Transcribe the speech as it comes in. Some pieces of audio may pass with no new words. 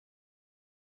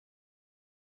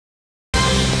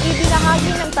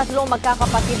ng tatlong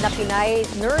magkakapatid na Pinay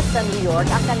nurse sa New York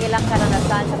ang kanilang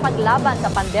karanasan sa paglaban sa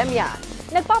pandemya.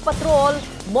 Nagpapatrol,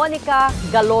 Monica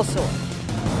Galoso.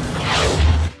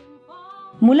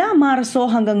 Mula Marso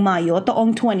hanggang Mayo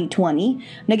taong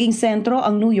 2020, naging sentro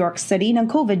ang New York City ng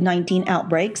COVID-19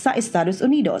 outbreak sa Estados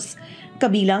Unidos.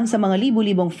 Kabilang sa mga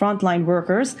libu-libong frontline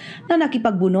workers na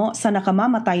nakipagbuno sa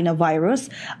nakamamatay na virus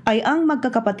ay ang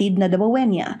magkakapatid na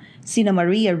Davawenya, sina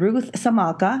Maria Ruth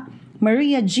Samalca,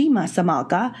 Maria Gima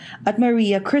Samalca at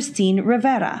Maria Christine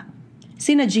Rivera.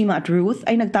 Sina Gima at Ruth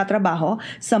ay nagtatrabaho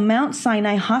sa Mount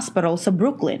Sinai Hospital sa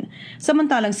Brooklyn,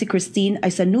 samantalang si Christine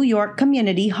ay sa New York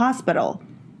Community Hospital.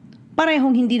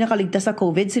 Parehong hindi nakaligtas sa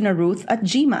COVID sina Ruth at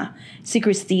Gima. Si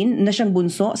Christine, na siyang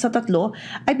bunso sa tatlo,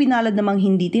 ay pinalad namang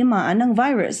hindi tinamaan ng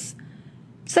virus.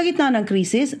 Sa gitna ng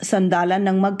krisis, sandalan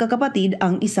ng magkakapatid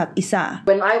ang isa't isa.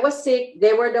 When I was sick,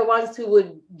 they were the ones who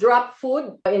would drop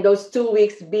food in those 2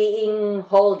 weeks being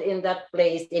held in that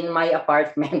place in my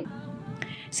apartment.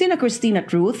 Sina Christine at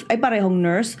Ruth ay parehong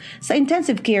nurse sa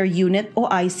Intensive Care Unit o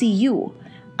ICU.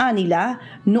 Anila,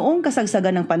 noong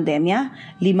kasagsagan ng pandemya,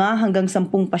 5 hanggang 10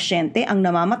 pasyente ang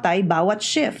namamatay bawat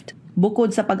shift.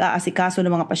 Bukod sa pag-aasikaso ng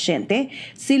mga pasyente,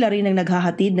 sila rin ang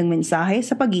naghahatid ng mensahe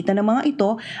sa pagitan ng mga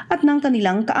ito at ng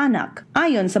kanilang kaanak.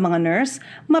 Ayon sa mga nurse,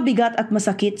 mabigat at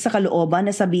masakit sa kalooban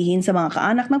na sabihin sa mga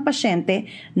kaanak ng pasyente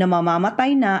na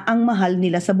mamamatay na ang mahal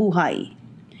nila sa buhay.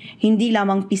 Hindi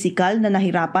lamang pisikal na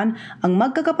nahirapan ang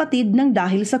magkakapatid ng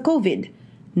dahil sa COVID.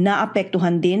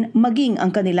 Naapektuhan din maging ang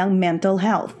kanilang mental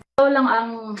health. Ito lang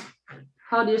ang,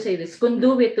 how do you say this,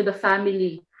 conduit to the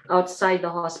family outside the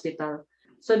hospital.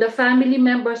 So the family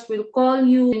members will call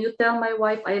you and you tell my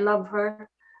wife, I love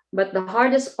her. But the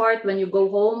hardest part when you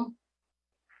go home,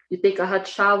 you take a hot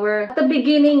shower. At the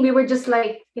beginning, we were just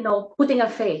like, putting a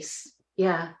face.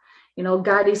 Yeah,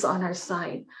 God is on our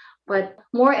side. But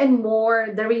more and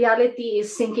more, the reality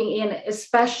is sinking in,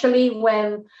 especially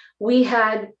when we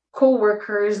had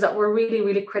co-workers that were really,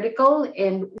 really critical,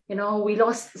 and we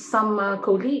lost some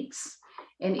colleagues,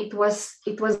 and it was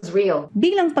real.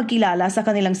 Bilang pagkilala sa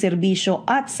kanilang serbisyo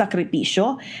at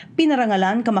sakripisyo,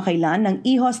 pinarangalan kamakailan ng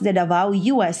Hijos de Davao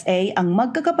USA ang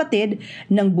magkakapatid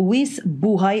ng Buwis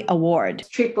Buhay Award.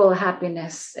 Triple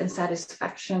happiness and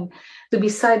satisfaction to be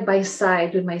side by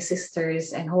side with my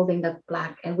sisters and holding that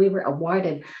plaque, and we were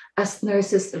awarded as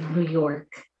nurses of New York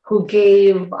who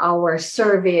gave our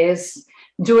service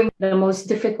during the most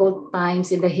difficult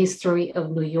times in the history of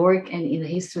New York and in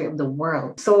the history of the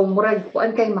world. So, murag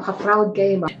kuan kay maka-proud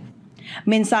kay.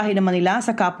 Mensahe naman nila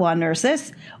sa kapwa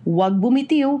nurses, huwag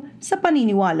bumitiw sa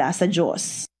paniniwala sa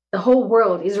Diyos. The whole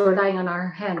world is relying on our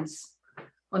hands,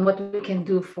 on what we can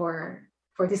do for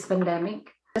this pandemic.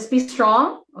 Let's be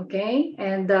strong, okay?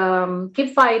 And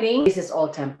keep fighting. This is all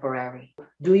temporary.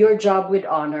 Do your job with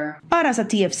honor. Para sa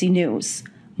TFC News,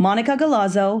 Monica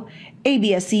Galoso,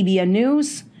 ABS-CBN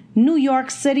News, New York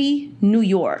City, New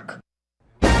York.